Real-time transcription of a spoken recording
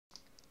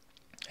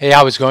Hey,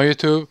 how is going,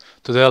 YouTube?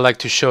 Today I'd like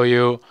to show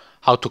you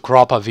how to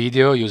crop a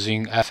video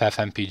using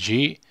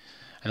FFmpeg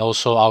and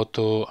also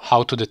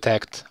how to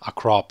detect a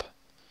crop.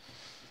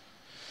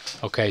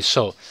 Okay,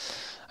 so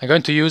I'm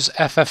going to use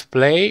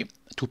FFplay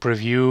to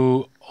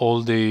preview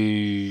all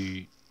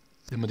the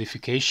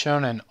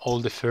modification and all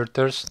the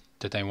filters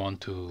that I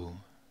want to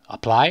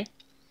apply.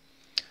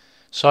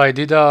 So I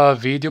did a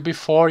video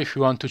before if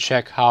you want to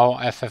check how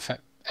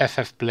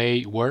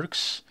FFplay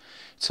works.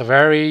 It's a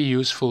very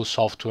useful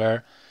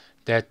software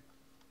that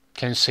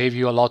can save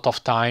you a lot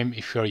of time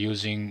if you're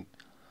using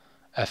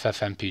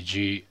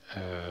FFmpeg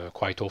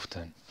quite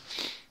often.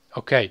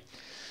 Okay,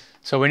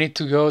 so we need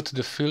to go to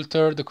the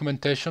filter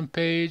documentation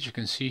page. You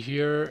can see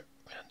here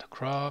the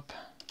crop,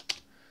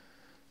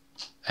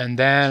 and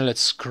then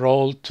let's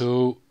scroll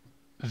to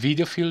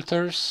video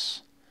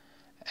filters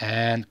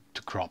and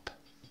to crop.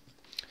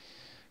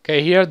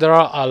 Okay, here there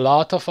are a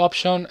lot of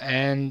options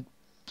and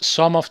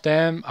some of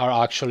them are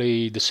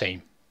actually the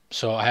same,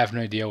 so I have no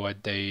idea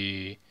what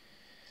they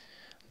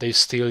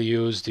still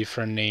use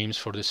different names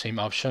for the same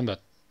option,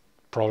 but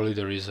probably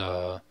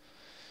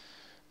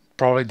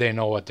they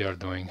know what they are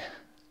doing.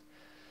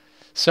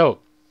 So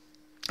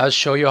I'll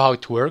show you how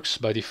it works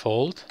by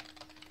default.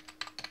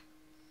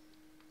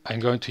 I'm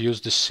going to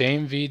use the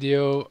same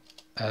video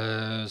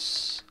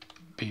as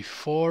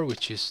before,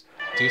 which is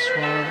this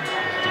one.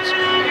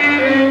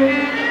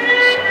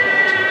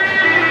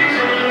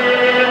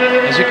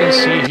 As you can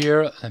see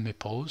here, let me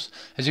pause.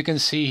 As you can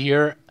see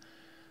here,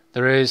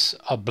 there is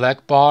a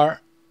black bar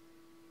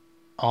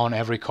on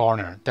every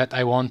corner that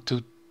I want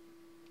to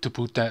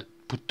put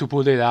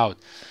it out.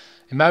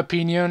 In my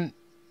opinion,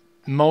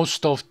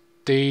 most of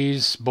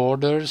these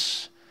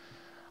borders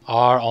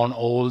are on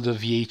all the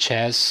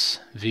VHS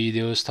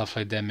videos, stuff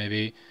like that.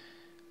 Maybe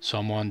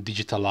someone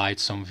digitalized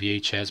some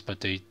VHS,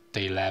 but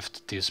they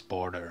left this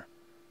border.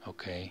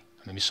 Okay,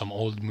 maybe some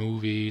old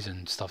movies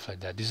and stuff like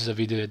that. This is a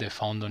video that I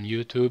found on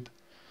YouTube.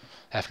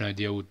 I have no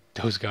idea who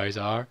those guys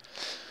are.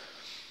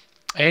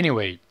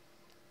 Anyway,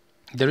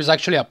 there is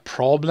actually a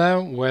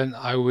problem when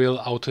I will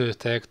auto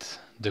detect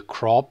the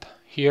crop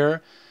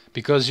here,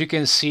 because you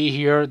can see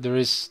here there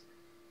is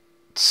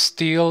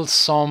still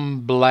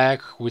some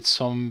black with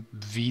some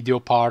video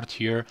part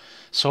here,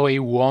 so it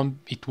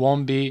won't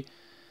be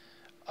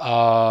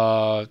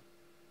a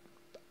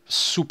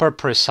super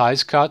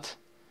precise cut,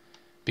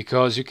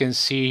 because you can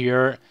see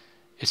here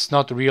it's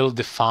not real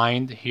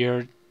defined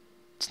here.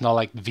 It's not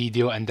like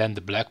video and then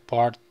the black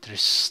part.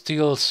 There's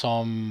still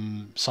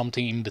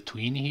something in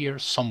between here,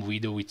 some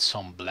video with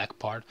some black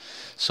part.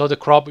 So the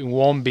crop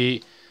won't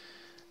be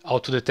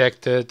auto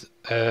detected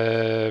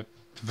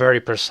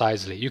very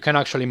precisely. You can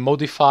actually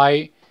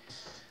modify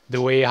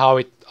the way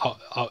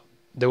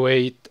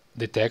it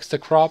detects the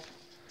crop,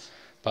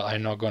 but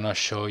I'm not gonna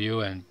show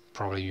you, and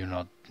probably you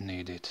not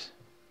need it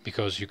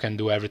because you can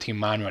do everything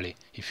manually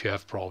if you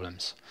have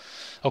problems.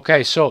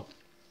 Okay, so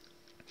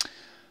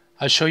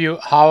I'll show you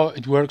how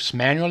it works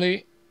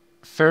manually.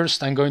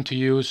 First, I'm going to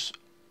use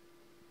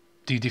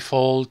the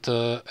default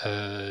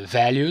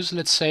values.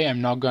 Let's say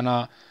I'm not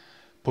gonna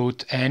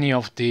put any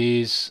of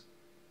these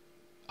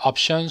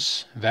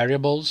options,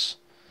 variables.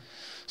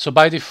 So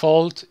by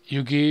default,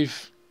 you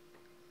give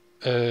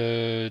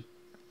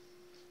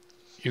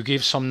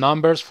some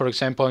numbers. For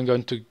example, I'm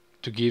going to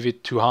give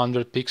it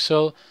 200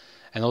 pixel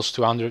and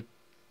also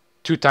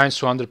 2 times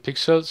 200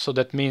 pixels. So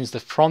that means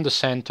that from the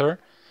center,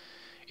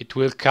 it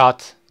will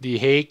cut the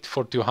height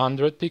for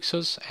 200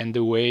 pixels and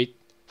the weight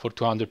for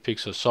 200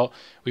 pixels. So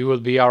we will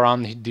be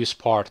around this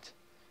part,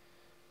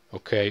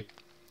 okay,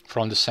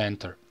 from the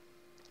center.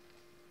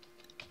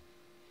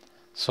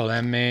 So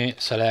let me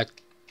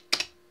select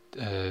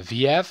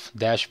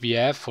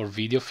VF for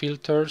video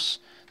filters,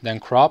 then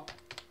crop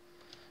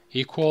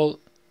equal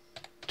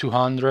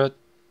 200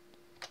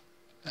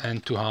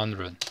 and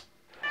 200.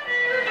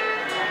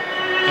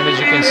 And as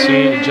you can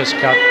see, it just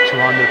cut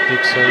 200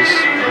 pixels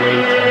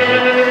weight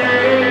and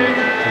height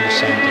from the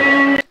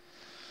center.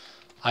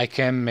 I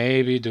can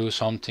maybe do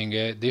something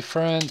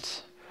different.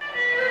 So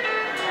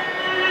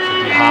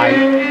the height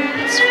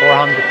it's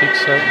 400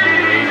 pixels and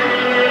the weight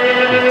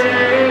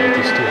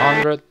it is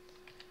 200. I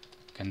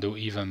can do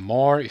even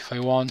more if I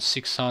want,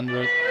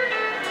 600.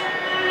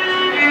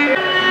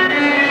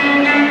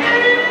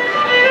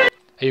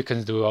 And you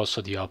can do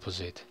also the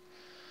opposite.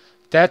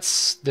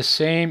 That's the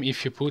same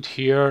if you put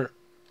here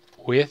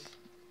width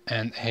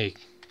and height.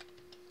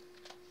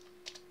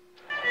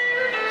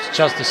 It's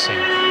just the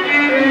same.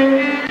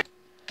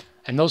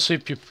 And also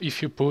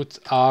if you put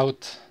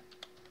out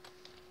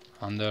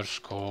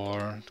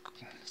underscore,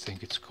 I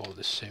think it's called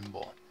the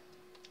symbol,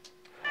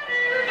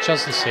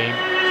 just the same.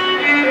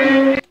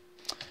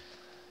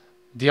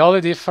 The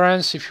only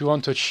difference, if you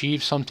want to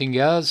achieve something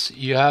else,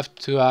 you have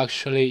to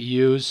actually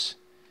use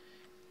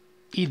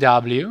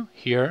EW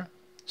here.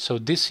 So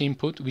this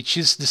input, which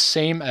is the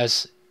same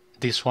as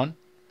this one.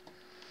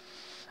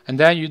 And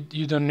then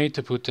you don't need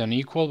to put an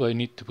equal, but you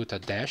need to put a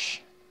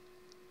dash.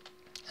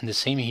 And the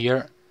same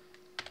here,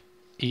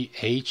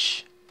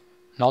 EH,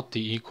 not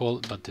the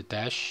equal, but the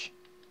dash.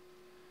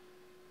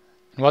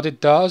 And what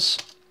it does,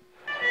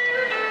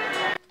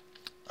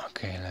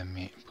 okay, let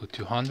me put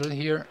 200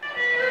 here.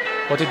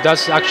 What it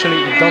does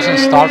actually, it doesn't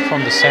start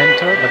from the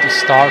center, but it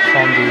starts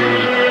from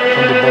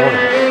the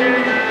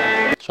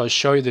borders. So I'll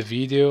show you the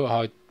video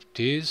how it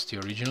is, the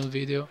original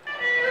video.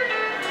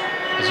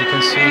 As you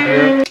can see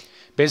here,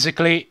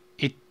 basically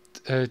it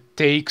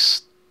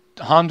takes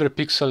 100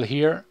 pixels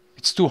here.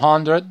 It's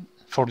 200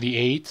 for the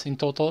 8 in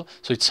total,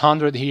 so it's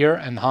 100 here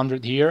and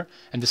 100 here,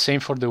 and the same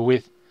for the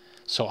width.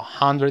 So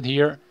 100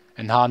 here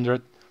and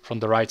 100 from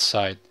the right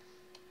side.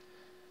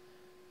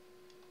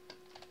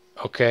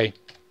 Okay,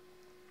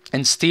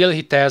 and still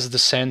it has the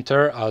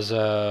center as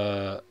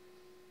a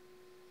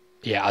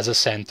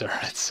center,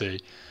 let's say.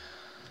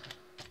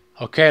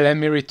 Okay, let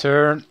me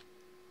return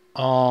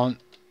on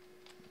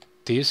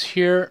this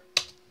here.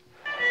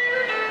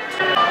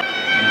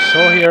 And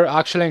so here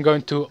actually I'm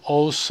going to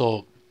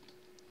also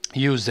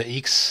use the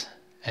X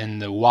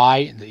and the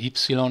Y, the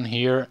Epsilon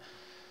here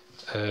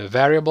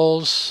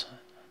variables.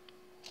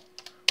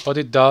 What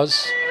it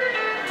does,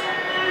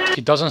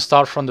 it doesn't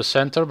start from the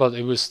center, but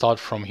it will start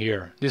from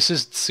here. This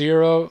is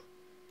 0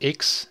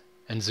 X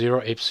and 0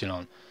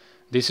 Epsilon.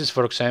 This is,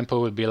 for example,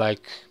 will be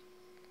like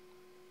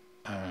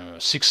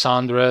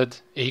 600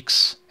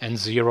 X and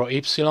 0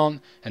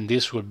 Epsilon, and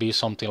this will be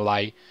something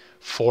like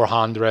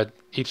 400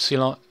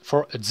 Epsilon,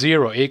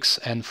 0 X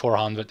and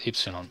 400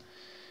 Epsilon.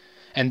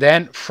 And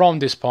then from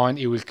this point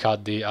it will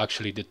cut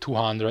actually the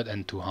 200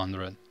 and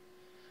 200.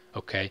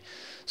 Okay,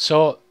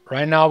 so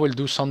right now we'll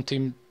do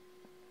something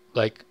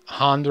like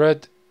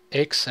 100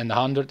 X and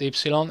 100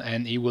 Epsilon,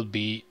 and it will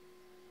be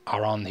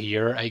around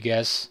here, I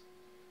guess.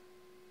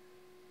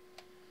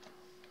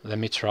 Let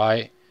me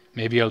try.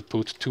 Maybe I'll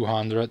put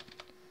 200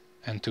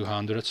 and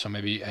 200, so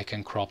maybe I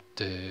can crop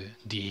the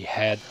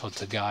head of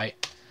the guy.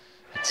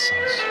 That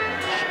sounds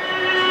strange.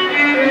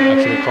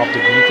 Actually crop the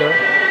meter.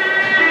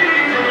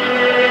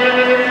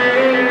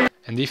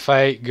 And if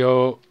I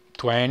go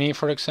 20,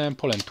 for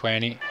example, and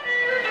 20, we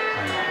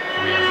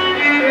are going.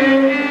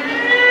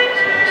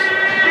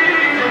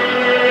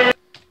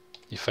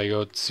 If I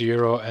go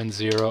 0 and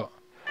 0,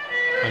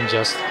 I'm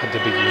just at the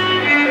beginning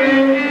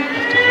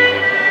of the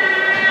video.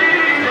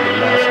 So the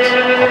left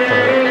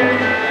upper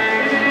corner.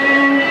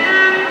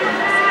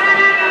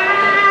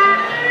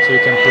 So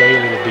you can play a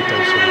little bit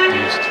also with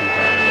these two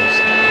variables.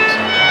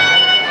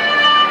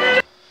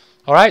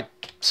 Alright,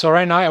 so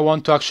right now I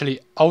want to actually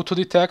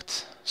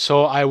auto-detect.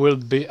 So I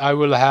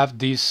will have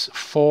these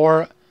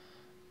 4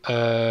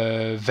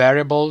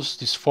 variables,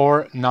 these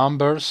 4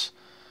 numbers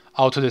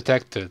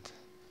auto-detected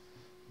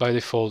by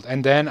default,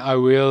 and then I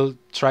will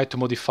try to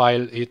modify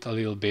it a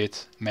little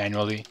bit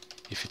manually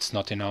if it's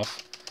not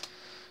enough.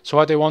 So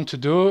what I want to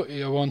do,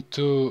 I want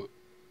to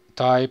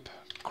type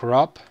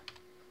crop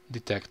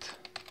detect,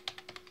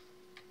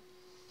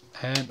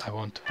 and I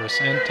want to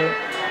press enter.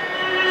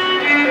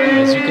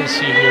 As you can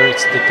see here,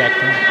 it's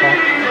detecting crop.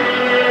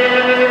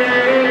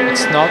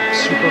 It's not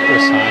super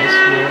precise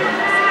here,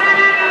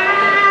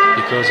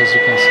 because as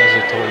you can see, as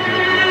I told you,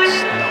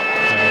 it's not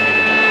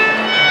very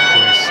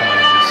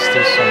precise. There's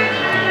still some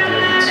video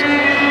with some.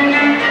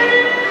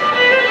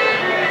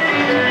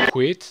 I can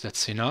quit,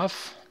 that's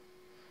enough.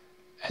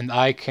 And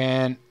I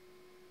can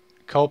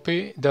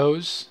copy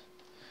those,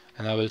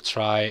 and I will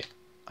try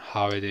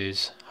how it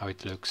is, how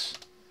it looks.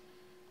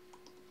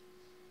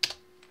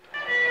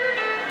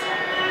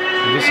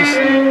 And this is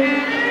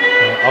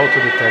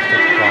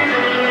auto-detected crop.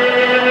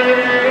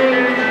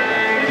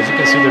 As you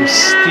can see, there's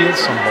still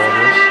some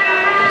borders.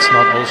 It's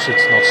not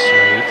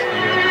straight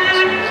here. You can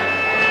see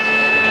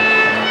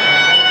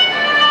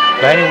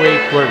but anyway,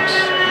 it works.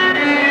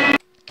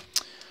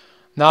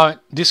 Now, in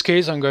this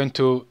case, I'm going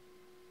to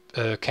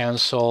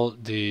cancel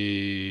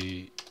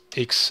the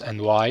X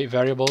and Y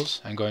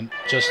variables. I'm going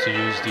just to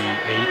use the 8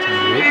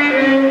 and width.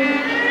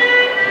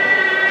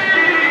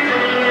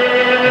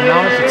 And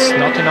now, if it's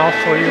not enough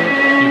for you,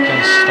 you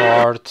can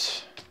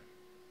start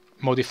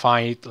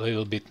modifying it a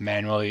little bit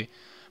manually.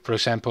 For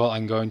example,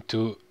 I'm going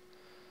to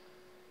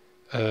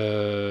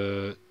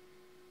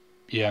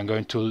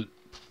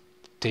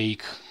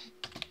take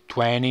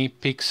 20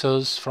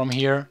 pixels from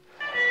here.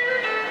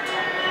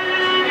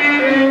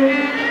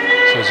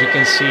 So as you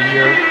can see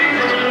here,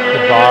 the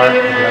black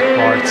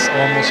bar, it's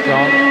almost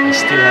gone. I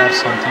still have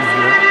something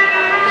here,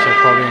 so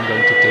probably I'm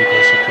going to take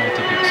also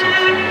 20 pixels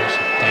from here, so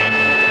 10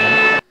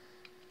 and 10.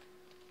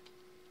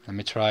 Let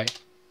me try.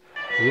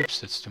 Oops,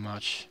 that's too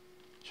much.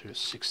 So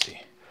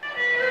 60.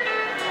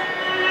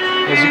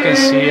 As you can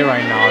see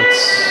right now,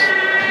 it's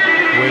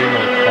way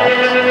more cropped,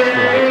 if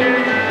you like it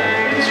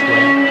more this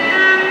way.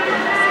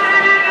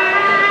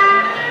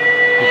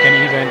 You can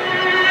even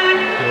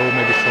go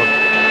maybe for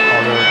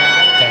other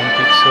 10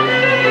 pixels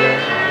in here,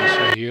 and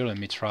also here. Let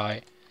me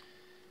try.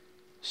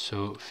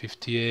 So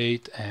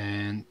 58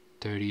 and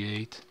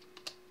 38.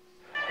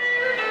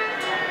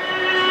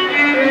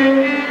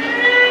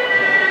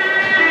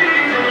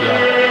 Yeah,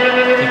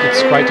 I think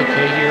it's quite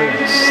okay here.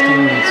 It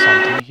still needs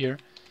something here.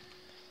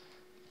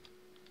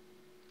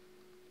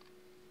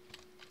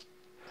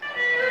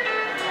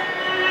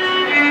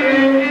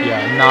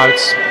 Yeah, now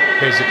it's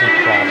basically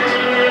cropped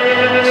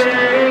almost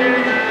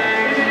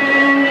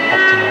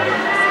optimal.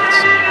 Let's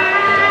see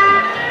without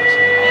black bars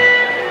anymore.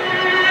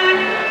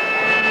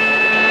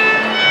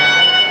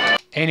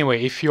 Anyway,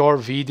 if your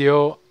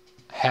video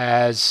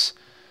has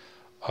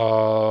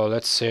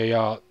let's say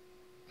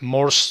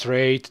more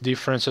straight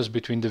differences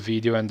between the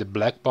video and the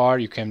black bar,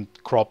 you can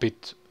crop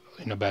it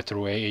in a better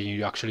way, and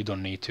you actually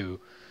don't need to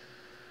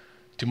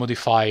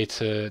modify it,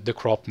 the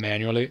crop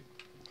manually.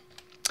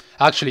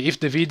 Actually, if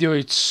the video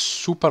is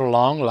super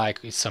long, like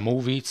it's a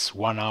movie, it's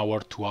 1 hour,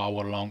 2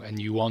 hour long, and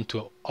you want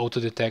to auto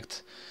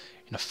detect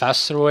in a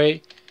faster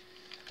way,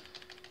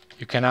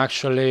 you can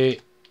actually,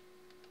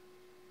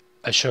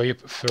 I'll show you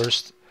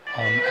first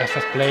on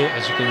FFplay.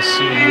 As you can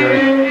see here,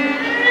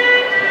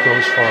 it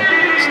goes for,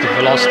 it's the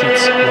velocity,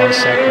 it's 1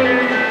 second.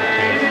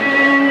 Okay,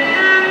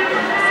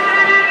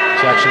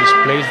 so it actually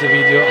plays the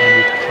video and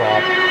it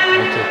crop,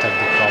 auto detect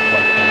the crop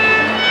while playing the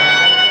video.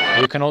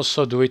 You can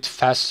also do it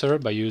faster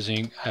by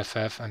using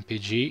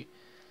FFmpeg.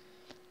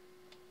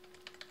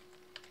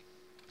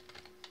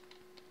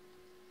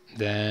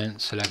 Then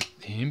select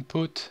the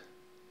input,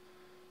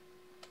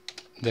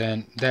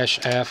 then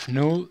 -F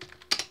null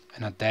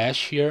and a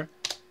dash here,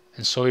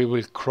 and so it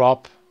will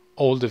crop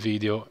all the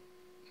video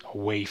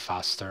way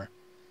faster.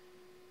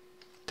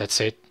 That's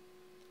it.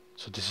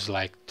 So this is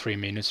like 3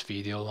 minutes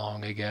video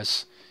long, I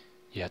guess.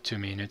 Yeah, 2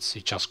 minutes.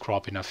 It just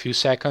crop in a few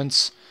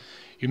seconds.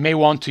 You may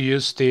want to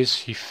use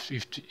this if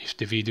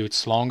the video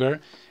is longer,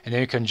 and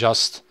then you can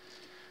just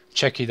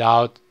check it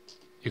out.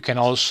 You can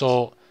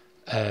also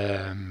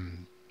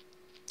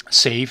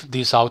save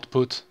this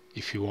output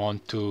if you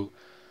want to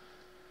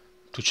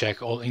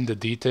check all in the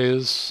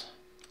details.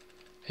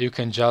 You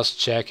can just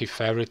check if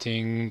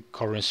everything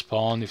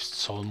corresponds, if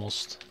it's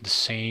almost the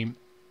same.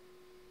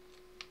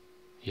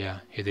 Yeah,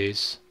 it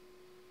is.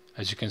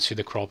 As you can see,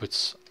 the crop,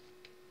 it's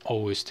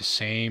always the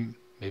same.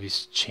 Maybe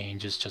it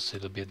changes just a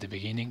little bit at the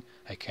beginning.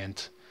 I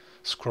can't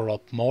scroll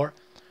up more.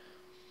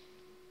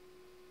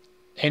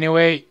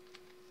 Anyway,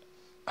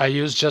 I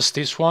use just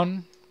this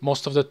one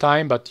most of the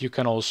time, but you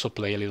can also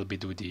play a little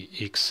bit with the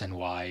X and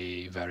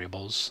Y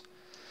variables.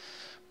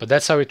 But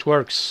that's how it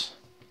works.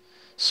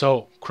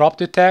 So crop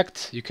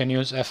detect, you can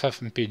use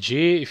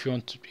FFmpeg if you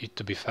want it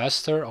to be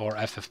faster, or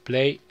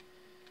FFplay.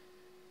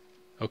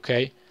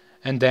 Okay,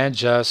 and then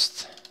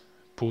just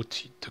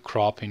put the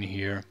crop in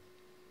here.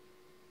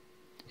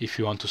 If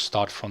you want to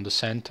start from the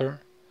center,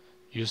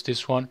 use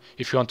this one.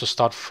 If you want to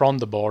start from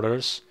the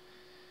borders,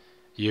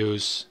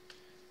 use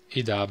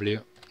EW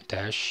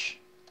dash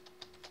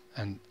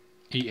and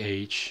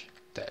EH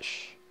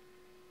dash.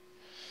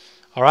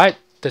 Alright,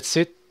 that's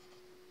it.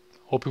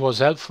 Hope it was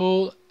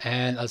helpful,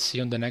 and I'll see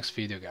you on the next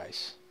video,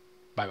 guys.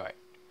 Bye bye.